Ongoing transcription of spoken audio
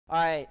All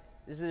right,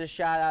 this is a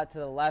shout out to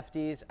the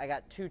lefties. I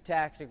got 2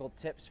 tactical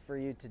tips for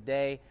you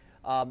today.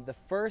 The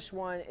first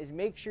one is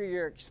make sure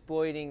you're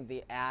exploiting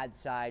the ad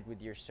side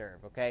with your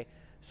serve, okay?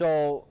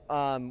 So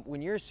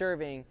when you're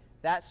serving,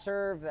 that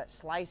serve, that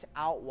slice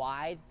out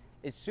wide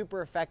is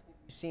super effective.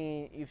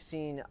 You've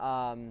seen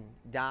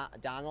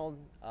Donald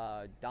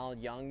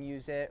Young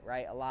use it,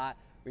 right, a lot,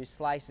 where he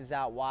slices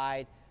out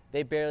wide.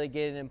 They barely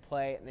get it in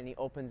play, and then he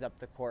opens up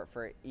the court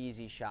for an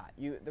easy shot.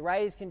 The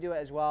righties can do it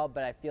as well,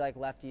 but I feel like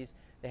lefties,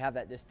 they have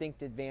that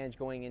distinct advantage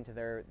going into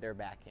their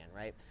backhand,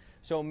 right?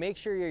 So make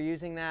sure you're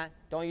using that.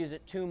 Don't use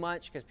it too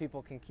much because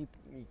people can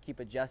keep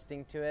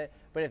adjusting to it.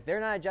 But if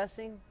they're not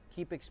adjusting,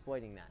 keep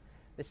exploiting that.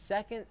 The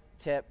second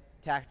tip,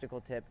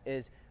 tactical tip,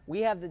 is we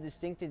have the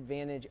distinct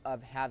advantage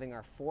of having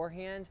our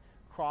forehand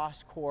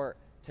cross court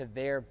to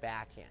their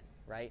backhand,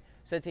 right?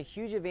 So it's a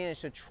huge advantage.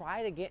 So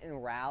try to get in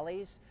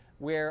rallies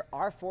where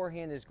our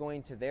forehand is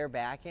going to their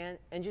backhand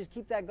and just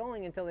keep that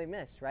going until they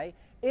miss, right?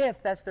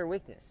 If that's their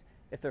weakness.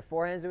 If their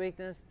forehand's a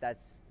weakness,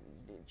 that's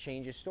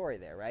changes story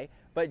there, right?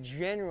 But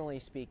generally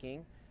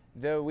speaking,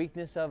 the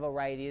weakness of a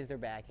righty is their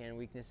backhand,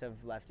 weakness of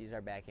lefties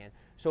are backhand.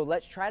 So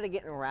let's try to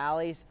get in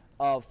rallies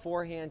of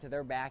forehand to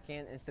their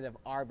backhand instead of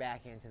our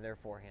backhand to their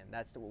forehand.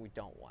 That's what we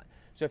don't want.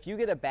 So if you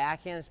get a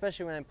backhand,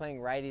 especially when I'm playing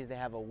righties, they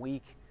have a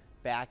weak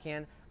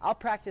backhand, I'll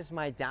practice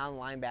my down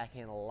line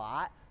backhand a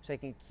lot so I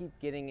can keep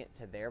getting it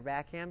to their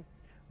backhand.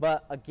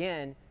 But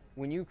again,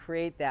 when you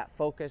create that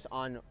focus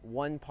on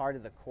one part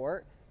of the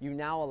court, you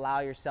now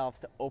allow yourself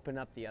to open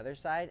up the other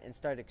side and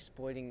start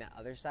exploiting that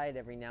other side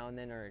every now and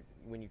then, or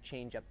when you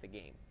change up the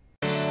game.